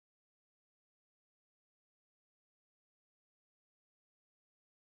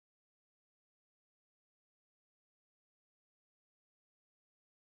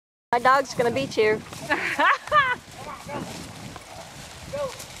My dog's gonna beat you. Come on, go. Go.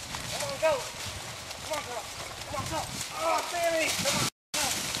 Come on, go. Come on, girl. Come on, go. Oh, Sammy. Come on, go.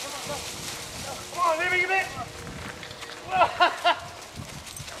 Come on, go. Come on, Sammy, you bit.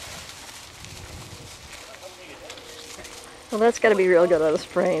 Well, that's gotta be real good on a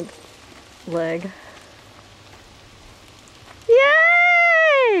sprained leg.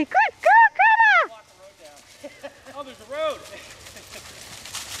 Yay! Good girl, Greta! Oh, there's a road.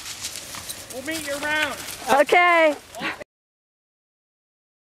 We'll meet you around. Okay.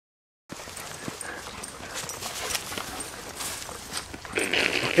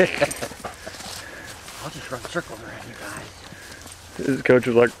 I'll just run circles around you guys. His coach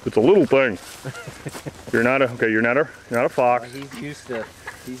is like, it's a little thing. You're not a fox.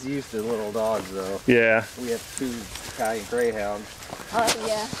 He's used to little dogs though. Yeah. We have 2 Italian greyhounds. Oh,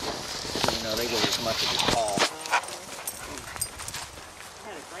 yeah. You know, they get as much as a call.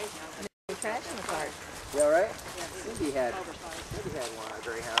 Trash in the cart. You alright? Cindy had one a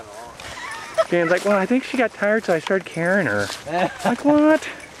greyhound along. Dan's like, well, I think she got tired, so I started carrying her. Like, what?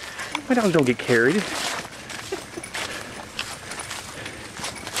 My dogs don't get carried.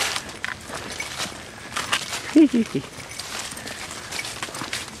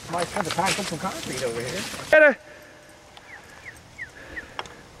 Might have to pack up some concrete over here. Greta!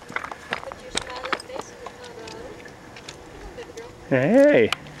 Hey.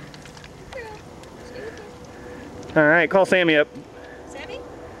 All right, call Sammy up. Sammy?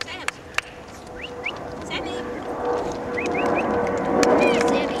 Sammy? Sammy?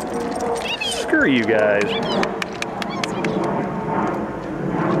 Screw you guys.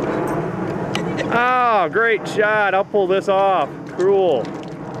 Oh, great shot. I'll pull this off. Cool.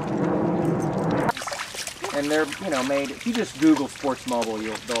 And they're, you know, made, if you just Google sports mobile,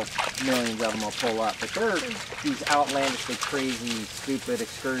 millions of them will pull up. But they're these outlandishly crazy, stupid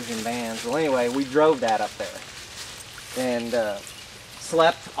excursion vans. Well, anyway, we drove that up there. And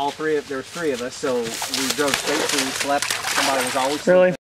slept, there was 3 of us, so we drove straight through, slept, somebody was always sleeping. Really?